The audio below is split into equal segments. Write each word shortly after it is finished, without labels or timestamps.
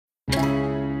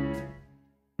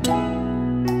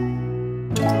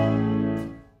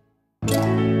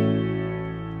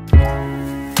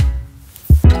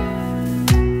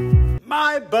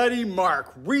My buddy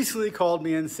Mark recently called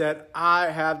me and said,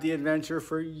 I have the adventure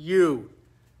for you.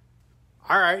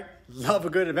 All right, love a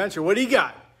good adventure. What do you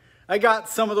got? I got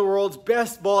some of the world's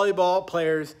best volleyball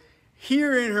players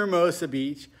here in Hermosa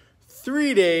Beach,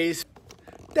 3 days.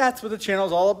 That's what the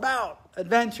channel's all about,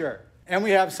 adventure. And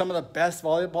we have some of the best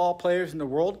volleyball players in the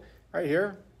world right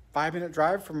here, 5-minute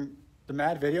drive from the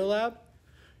Mad Video Lab.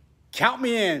 Count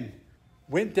me in.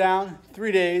 Went down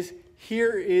 3 days.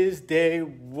 Here is day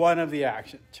one of the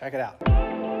action. Check it out.